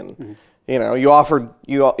way, and you offered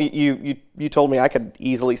you told me I could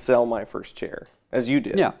easily sell my first chair, as you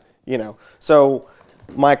did. Yeah. So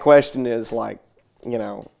my question is, like,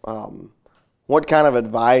 what kind of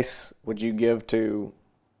advice would you give to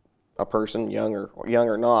a person, young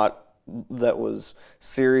or not, that was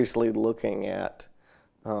seriously looking at,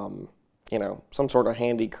 some sort of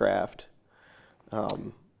handicraft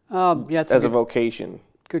as a vocation?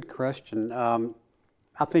 Good question.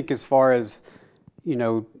 I think as far as,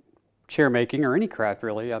 chair making or any craft,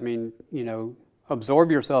 really, I mean,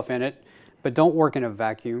 absorb yourself in it, but don't work in a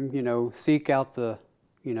vacuum. Seek out the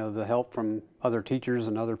help from other teachers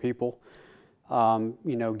and other people.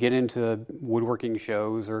 Get into woodworking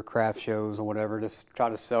shows or craft shows or whatever. Just try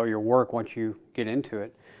to sell your work once you get into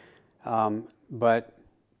it. But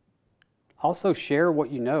also share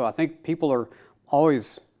what you know. I think people are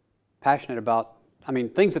always passionate about,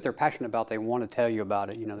 things that they're passionate about, they want to tell you about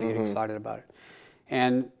it. They get excited about it.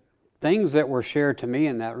 And things that were shared to me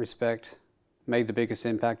in that respect made the biggest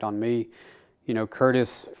impact on me.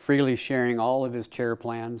 Curtis freely sharing all of his chair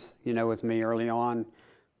plans, with me early on.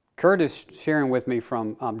 Curtis sharing with me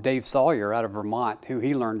from Dave Sawyer out of Vermont, who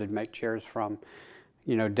he learned to make chairs from.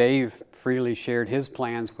 Dave freely shared his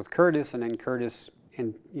plans with Curtis, and then Curtis,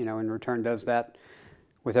 in return, does that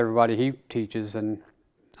with everybody he teaches. And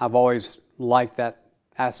I've always liked that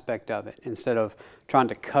aspect of it, instead of trying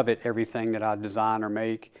to covet everything that I design or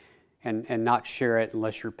make and not share it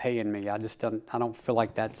unless you're paying me. I don't feel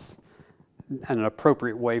like that's an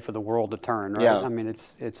appropriate way for the world to turn, right? Yeah.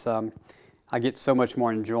 It's I get so much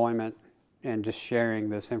more enjoyment in just sharing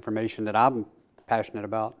this information that I'm passionate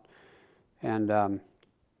about. And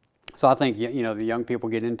so I think, the young people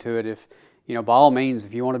get into it. If, by all means,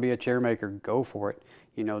 if you want to be a chair maker, go for it.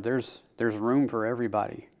 There's room for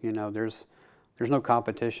everybody. There's no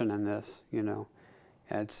competition in this,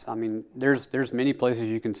 there's many places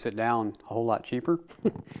you can sit down a whole lot cheaper,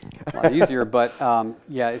 a lot easier, but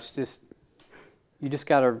it's just, you just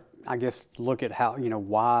got to, I guess, look at how,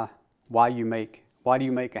 why do you make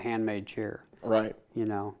a handmade chair? Right.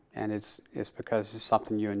 And it's because it's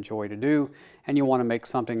something you enjoy to do, and you want to make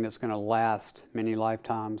something that's going to last many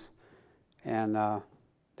lifetimes. And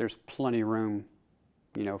there's plenty of room,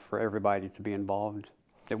 for everybody to be involved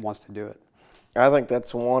that wants to do it. I think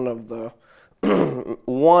that's one of the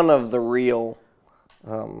real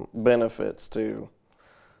benefits to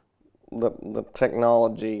the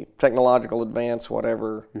technological advance,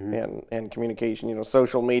 whatever, and communication.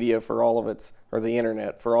 Social media for all of its, or the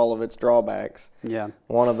internet for all of its drawbacks. Yeah.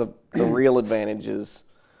 One of the real advantages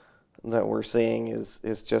that we're seeing is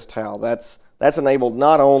just how that's enabled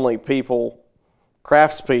not only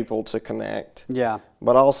craftspeople to connect. Yeah.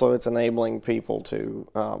 But also it's enabling people to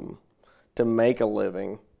make a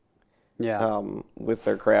living. Yeah. With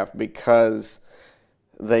their craft, because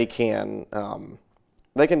they can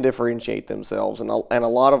differentiate themselves, and a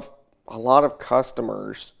lot of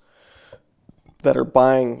customers that are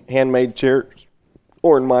buying handmade chairs,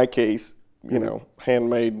 or in my case,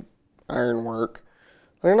 handmade ironwork,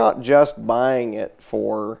 they're not just buying it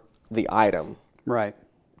for the item. Right.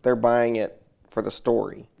 They're buying it for the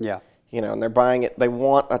story. Yeah. And they're buying it. They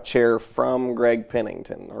want a chair from Greg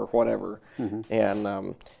Pennington or whatever,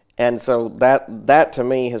 and so that to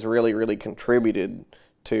me has really, really contributed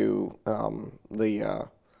to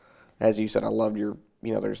as you said, I loved your,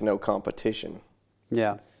 there's no competition.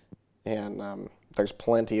 Yeah. And there's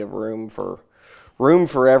plenty of room for room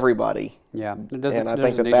for everybody. Yeah, And I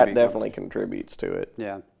think that definitely contributes to it.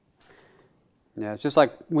 Yeah. Yeah, it's just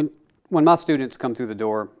like when my students come through the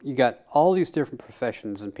door, you got all these different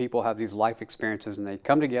professions and people have these life experiences and they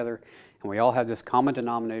come together and we all have this common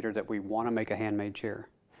denominator that we want to make a handmade chair.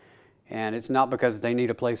 And it's not because they need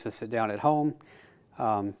a place to sit down at home.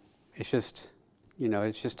 It's just,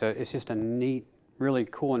 it's just a neat, really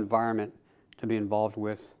cool environment to be involved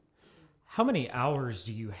with. How many hours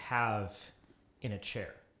do you have in a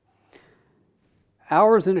chair?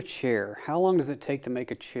 Hours in a chair. How long does it take to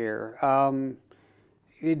make a chair?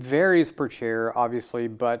 It varies per chair, obviously,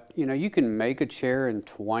 but you can make a chair in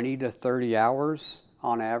 20 to 30 hours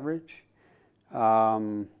on average.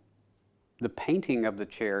 The painting of the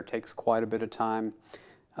chair takes quite a bit of time.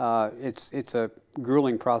 It's a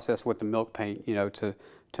grueling process with the milk paint, to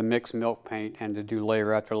mix milk paint and to do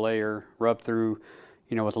layer after layer, rub through,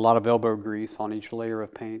 with a lot of elbow grease on each layer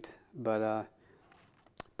of paint. But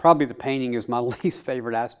probably the painting is my least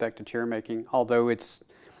favorite aspect of chair making, although it's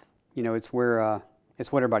where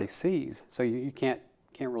it's what everybody sees, so you can't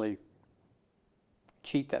really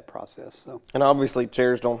cheat that process. So. And obviously,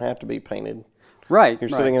 chairs don't have to be painted. Right. You're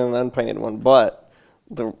sitting in an unpainted one, but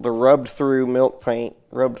the rubbed through and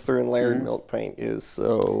layered milk paint is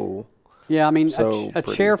so. Yeah, I mean, so a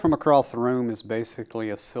chair from across the room is basically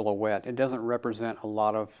a silhouette. It doesn't represent a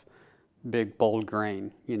lot of big, bold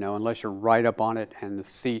grain, unless you're right up on it and the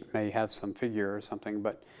seat may have some figure or something.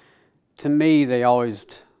 But to me, they always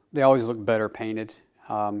look better painted.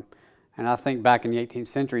 And I think back in the 18th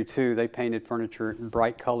century, too, they painted furniture in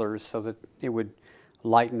bright colors so that it would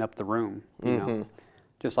lighten up the room,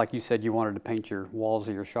 Just like you said you wanted to paint your walls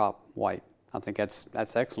of your shop white. I think that's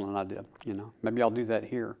excellent idea, Maybe I'll do that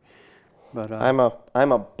here. But I'm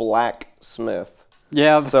a blacksmith.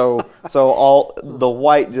 Yeah. So all the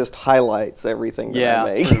white just highlights everything that I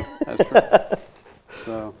make. True. That's true.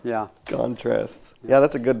 So, yeah. Contrasts. Yeah,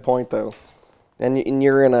 that's a good point, though. And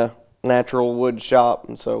you're in a natural wood shop,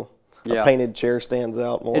 and so a painted chair stands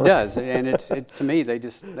out more. It does, and to me, they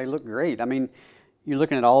look great. I mean, you're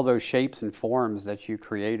looking at all those shapes and forms that you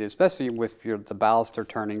created, especially with the baluster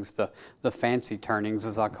turnings, the fancy turnings,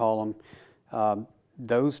 as I call them.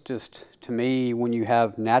 Those just, to me, when you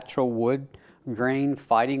have natural wood grain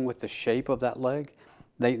fighting with the shape of that leg,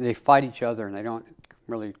 they fight each other, and they don't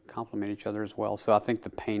really complement each other as well. So I think the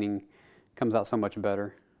painting comes out so much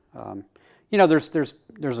better.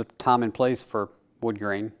 There's a time and place for wood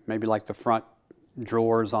grain, maybe like the front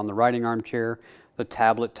drawers on the writing armchair, the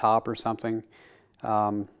tablet top or something.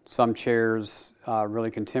 Some chairs, really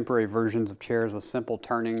contemporary versions of chairs with simple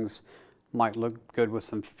turnings might look good with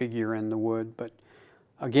some figure in the wood. But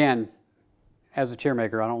again, as a chair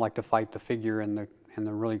maker, I don't like to fight the figure and the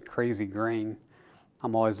really crazy grain.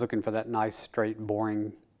 I'm always looking for that nice, straight,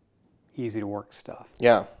 boring, easy to work stuff.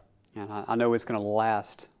 Yeah. And I know it's going to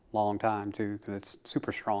last a long time too, because it's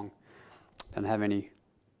super strong. Doesn't have any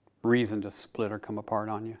reason to split or come apart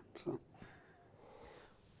on you. So.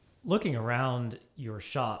 Looking around your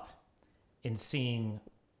shop and seeing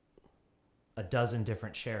a dozen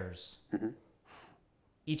different chairs,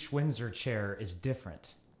 each Windsor chair is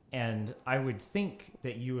different. And I would think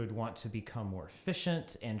that you would want to become more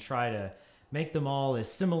efficient and try to make them all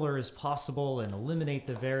as similar as possible and eliminate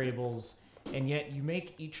the variables. And yet you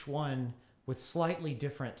make each one with slightly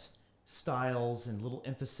different styles and little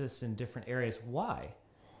emphasis in different areas. Why?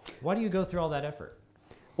 Why do you go through all that effort?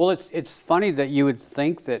 Well, it's funny that you would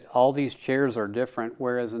think that all these chairs are different,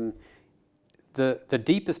 whereas in the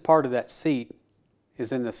deepest part of that seat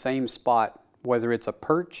is in the same spot, whether it's a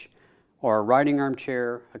perch or a writing arm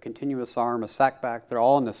chair, a continuous arm, a sack back, they're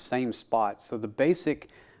all in the same spot. So the basic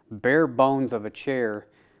bare bones of a chair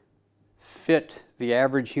fit the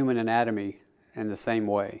average human anatomy in the same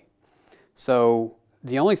way. So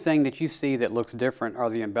the only thing that you see that looks different are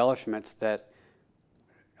the embellishments that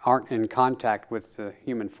aren't in contact with the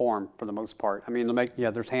human form for the most part. I mean,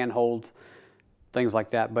 there's handholds, things like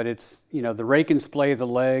that, but it's, the rake and splay of the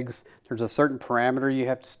legs, there's a certain parameter you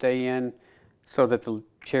have to stay in so that the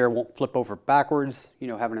chair won't flip over backwards,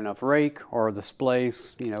 having enough rake, or the splay, so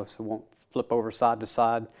it won't flip over side to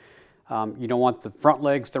side. You don't want the front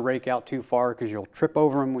legs to rake out too far because you'll trip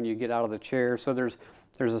over them when you get out of the chair. So there's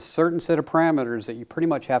a certain set of parameters that you pretty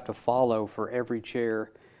much have to follow for every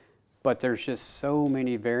chair, but there's just so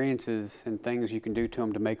many variances and things you can do to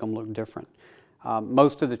them to make them look different.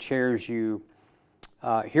 Most of the chairs you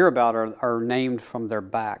hear about are named from their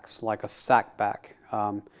backs, like a sack back.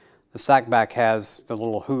 The sack back has the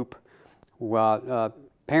little hoop. Well,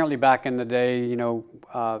 apparently back in the day,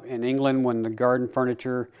 in England when the garden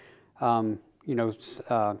furniture,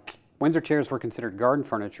 Windsor chairs were considered garden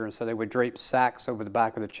furniture, and so they would drape sacks over the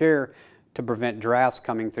back of the chair to prevent drafts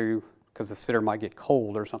coming through because the sitter might get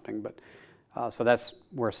cold or something. But so that's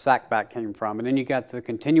where sack back came from. And then you got the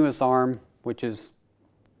continuous arm, which is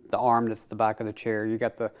the arm that's the back of the chair. You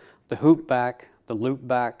got the hoop back, the loop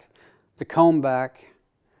back, the comb back.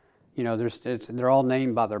 You know, they're all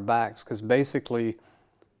named by their backs because basically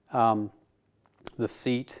the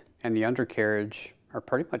seat and the undercarriage are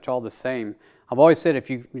pretty much all the same. I've always said if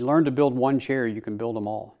you learn to build one chair, you can build them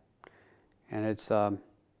all. And it's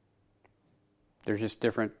there's just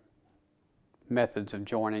different methods of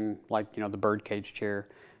joining, like, you know, the birdcage chair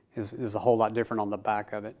is a whole lot different on the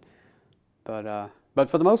back of it. But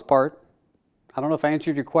for the most part, I don't know if I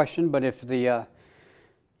answered your question, but if the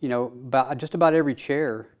you know, just about every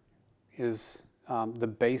chair is the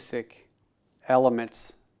basic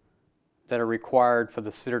elements that are required for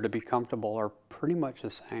the sitter to be comfortable are pretty much the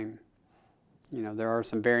same. You know, there are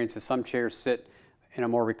some variances. Some chairs sit in a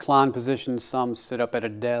more reclined position, some sit up at a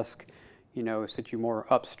desk, you know, sit you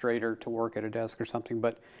more up straighter to work at a desk or something.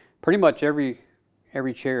 But pretty much every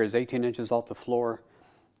chair is 18 inches off the floor,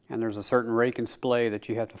 and there's a certain rake and splay that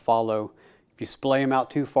you have to follow. If you splay them out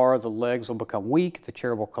too far, the legs will become weak, the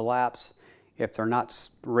chair will collapse. If they're not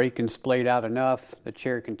rake and splayed out enough, the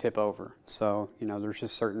chair can tip over. So, you know, there's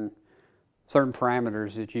just certain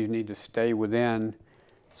parameters that you need to stay within,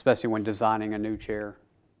 especially when designing a new chair.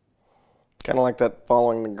 Kind of like that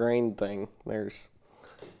following the grain thing. There's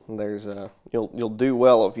you'll do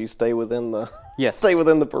well if you stay within the stay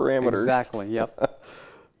within the parameters. Exactly. Yep.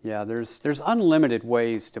 Yeah. There's unlimited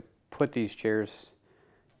ways to put these chairs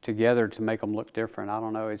together to make them look different. I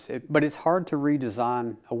don't know. But it's hard to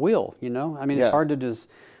redesign a wheel. You know. I mean, it's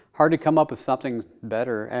hard to come up with something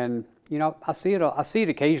better. And you know, I see it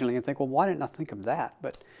occasionally and think, well, why didn't I think of that?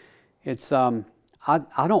 But it's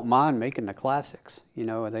I don't mind making the classics. You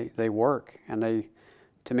know, they work, and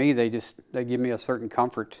to me they give me a certain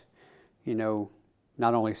comfort. You know,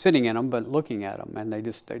 not only sitting in them but looking at them, and they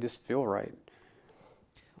just feel right.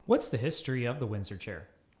 What's the history of the Windsor chair?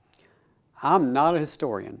 I'm not a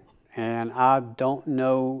historian, and I don't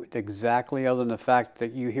know exactly, other than the fact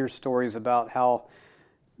that you hear stories about how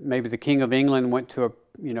maybe the King of England went to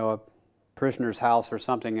a prisoner's house or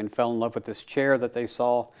something and fell in love with this chair that they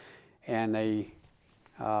saw, and they,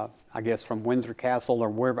 I guess from Windsor Castle or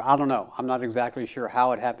wherever, I don't know. I'm not exactly sure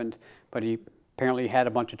how it happened, but he apparently had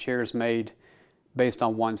a bunch of chairs made based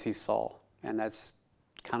on ones he saw, and that's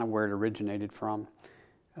kind of where it originated from.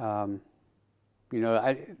 You know,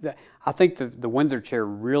 I think the Windsor chair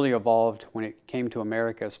really evolved when it came to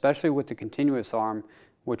America, especially with the continuous arm,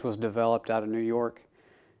 which was developed out of New York.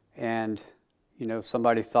 And, you know,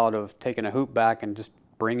 somebody thought of taking a hoop back and just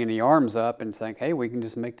bringing the arms up and saying, hey, we can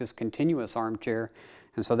just make this continuous armchair.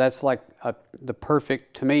 And so that's like the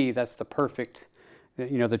perfect, to me, that's the perfect,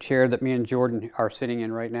 you know, the chair that me and Jordan are sitting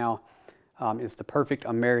in right now is the perfect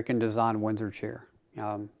American design Windsor chair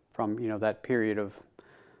from, you know, that period of,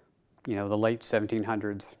 you know, the late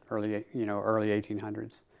 1700s, early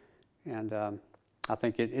 1800s. And I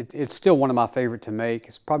think it's still one of my favorite to make.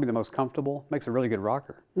 It's probably the most comfortable. Makes a really good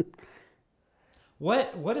rocker.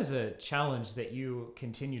 What is a challenge that you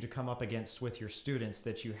continue to come up against with your students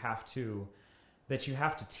that you have to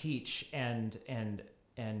teach and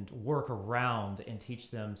work around and teach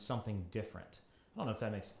them something different? I don't know if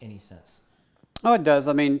that makes any sense. Oh, it does.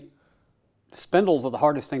 I mean, spindles are the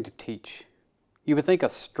hardest thing to teach. You would think a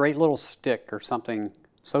straight little stick or something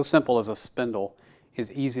so simple as a spindle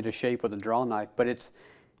is easy to shape with a draw knife, but it's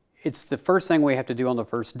the first thing we have to do on the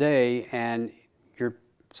first day, and you're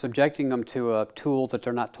subjecting them to a tool that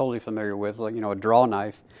they're not totally familiar with, like, you know, a draw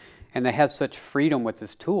knife, and they have such freedom with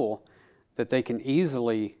this tool that they can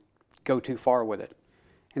easily go too far with it.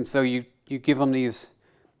 And so you give them these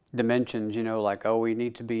dimensions, you know, like, oh, we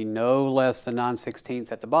need to be no less than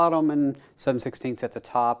 9/16 at the bottom and 7/16 at the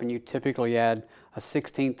top, and you typically add a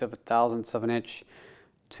 1/16 of a thousandth of an inch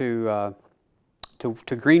to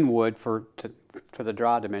greenwood for the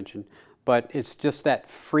draw dimension. But it's just that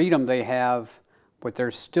freedom they have, but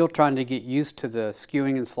they're still trying to get used to the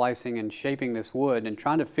skewing and slicing and shaping this wood and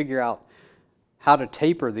trying to figure out how to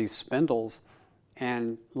taper these spindles.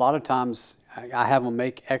 And a lot of times I have them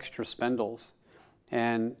make extra spindles.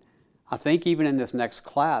 And I think even in this next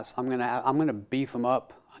class, I'm gonna beef them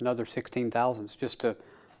up another 16 thousandths just to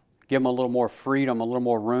give them a little more freedom, a little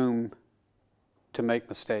more room to make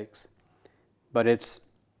mistakes. But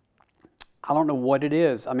I don't know what it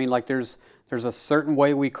is. I mean, like there's a certain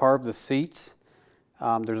way we carve the seats.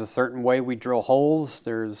 There's a certain way we drill holes.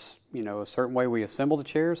 There's, you know, a certain way we assemble the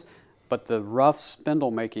chairs. But the rough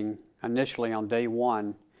spindle making initially on day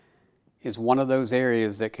one is one of those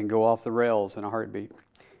areas that can go off the rails in a heartbeat.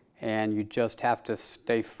 And you just have to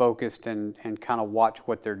stay focused and kind of watch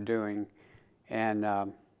what they're doing.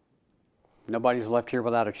 And nobody's left here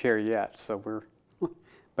without a chair yet, so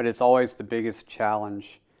but it's always the biggest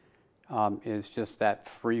challenge, is just that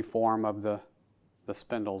free form of the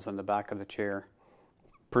spindles in the back of the chair.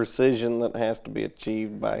 Precision that has to be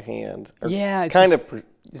achieved by hand. Yeah, it's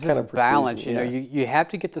just balance. You know, you have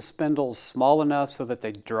to get the spindles small enough so that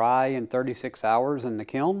they dry in 36 hours in the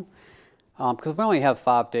kiln, because we only have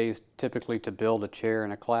 5 days typically to build a chair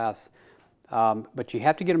in a class. But you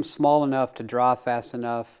have to get them small enough to dry fast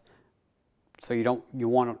enough, so you don't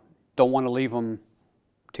want to leave them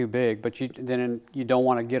too big, but you don't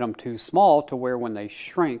want to get them too small to where when they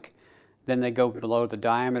shrink, then they go below the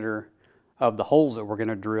diameter of the holes that we're going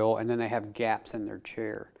to drill, and then they have gaps in their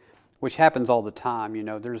chair, which happens all the time. You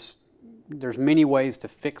know, there's many ways to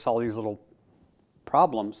fix all these little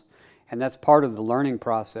problems, and that's part of the learning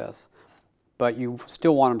process. But you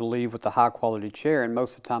still want them to leave with a high quality chair, and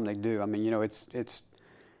most of the time they do. I mean, you know, it's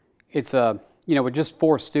with just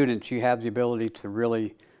 4 students, you have the ability to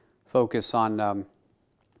really focus on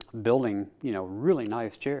building, you know, really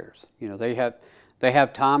nice chairs. You know, they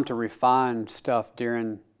have time to refine stuff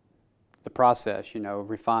during the process. You know,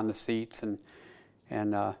 refine the seats and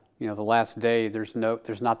you know, the last day there's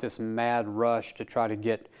not this mad rush to try to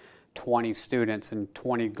get 20 students and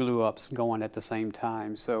 20 glue ups going at the same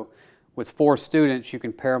time. So with 4 students, you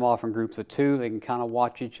can pair them off in groups of 2. They can kind of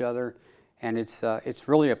watch each other, and it's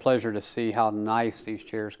really a pleasure to see how nice these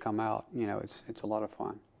chairs come out. You know, it's a lot of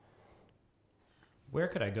fun. Where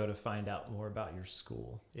could I go to find out more about your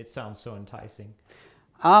school? It sounds so enticing.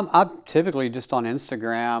 I'm typically just on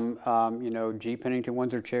Instagram, you know, G. Pennington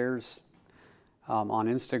Windsor Chairs. On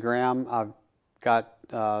Instagram, I've got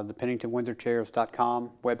the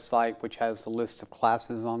PenningtonWindsorChairs.com website, which has the list of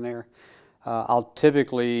classes on there. I'll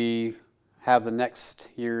typically have the next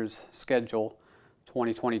year's schedule,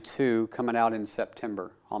 2022, coming out in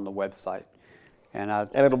September on the website, and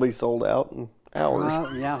it'll be sold out in hours.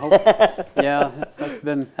 Yeah, that's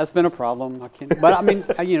been a problem. But I mean,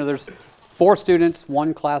 you know, there's 4 students,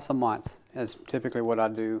 1 class a month. That's typically what I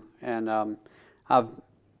do, and I've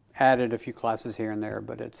added a few classes here and there,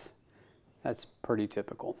 but that's pretty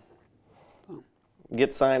typical.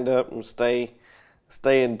 Get signed up and stay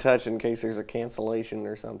in touch in case there's a cancellation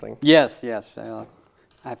or something. Yes. I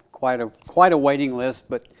have quite a waiting list,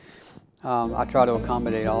 but I try to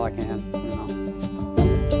accommodate all I can. You know.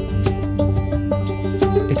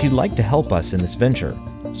 If you'd like to help us in this venture,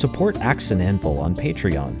 support Axe and Anvil on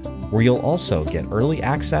Patreon, where you'll also get early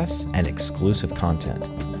access and exclusive content.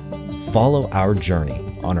 Follow our journey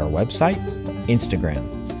on our website, Instagram,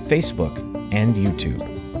 Facebook, and YouTube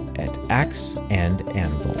at Axe and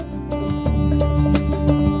Anvil.